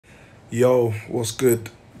Yo, what's good?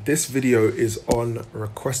 This video is on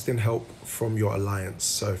requesting help from your alliance.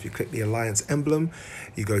 So if you click the alliance emblem,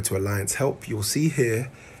 you go to alliance help, you'll see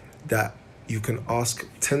here that you can ask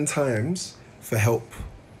 10 times for help.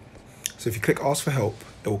 So if you click ask for help,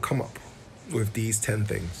 it will come up with these 10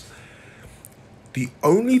 things. The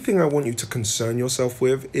only thing I want you to concern yourself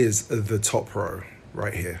with is the top row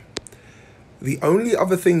right here. The only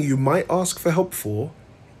other thing you might ask for help for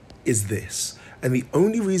is this. And the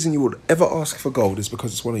only reason you would ever ask for gold is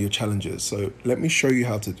because it's one of your challenges. So let me show you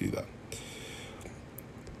how to do that.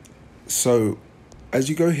 So as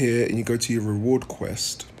you go here and you go to your reward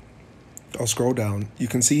quest, I'll scroll down. You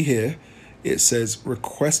can see here, it says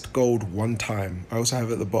request gold 1 time. I also have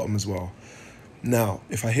it at the bottom as well. Now,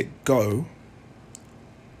 if I hit go,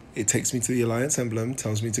 it takes me to the alliance emblem,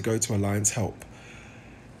 tells me to go to alliance help.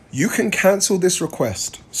 You can cancel this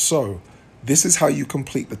request. So this is how you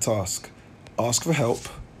complete the task. Ask for help,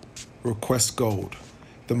 request gold.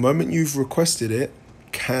 The moment you've requested it,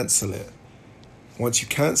 cancel it. Once you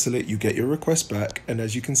cancel it, you get your request back. And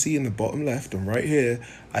as you can see in the bottom left and right here,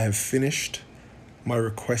 I have finished my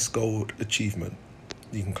request gold achievement.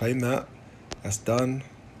 You can claim that. That's done.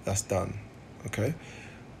 That's done. Okay.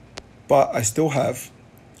 But I still have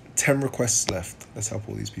 10 requests left. Let's help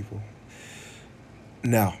all these people.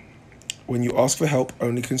 Now, when you ask for help,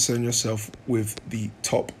 only concern yourself with the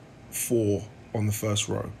top 4 on the first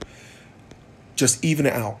row. Just even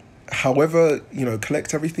it out. However,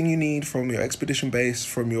 collect everything you need from your expedition base,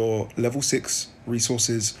 from your level 6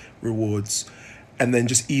 resources, rewards, and then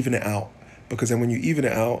just even it out. Because then when you even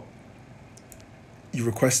it out, you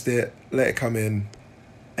request it, let it come in,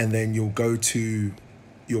 and then you'll go to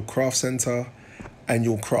your craft center and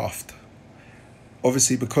you'll craft.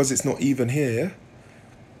 Obviously, because it's not even here,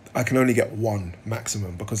 I can only get 1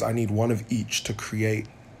 maximum because I need 1 of each to create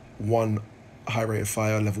 1 high rate of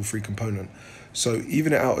fire level 3 component. So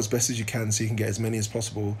even it out as best as you can so you can get as many as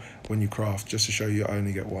possible when you craft, just to show you I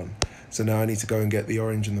only get 1. So now I need to go and get the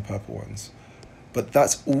orange and the purple ones. But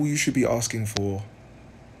that's all you should be asking for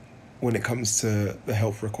when it comes to the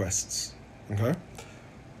help requests, okay?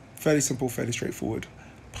 Fairly simple, fairly straightforward.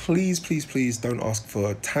 Please, please, please don't ask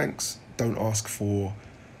for tanks, don't ask for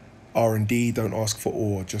R&D, don't ask for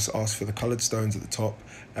ore, just ask for the colored stones at the top,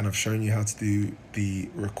 and I've shown you how to do the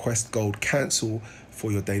request gold cancel for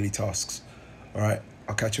your daily tasks. All right,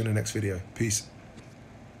 I'll catch you in the next video. Peace.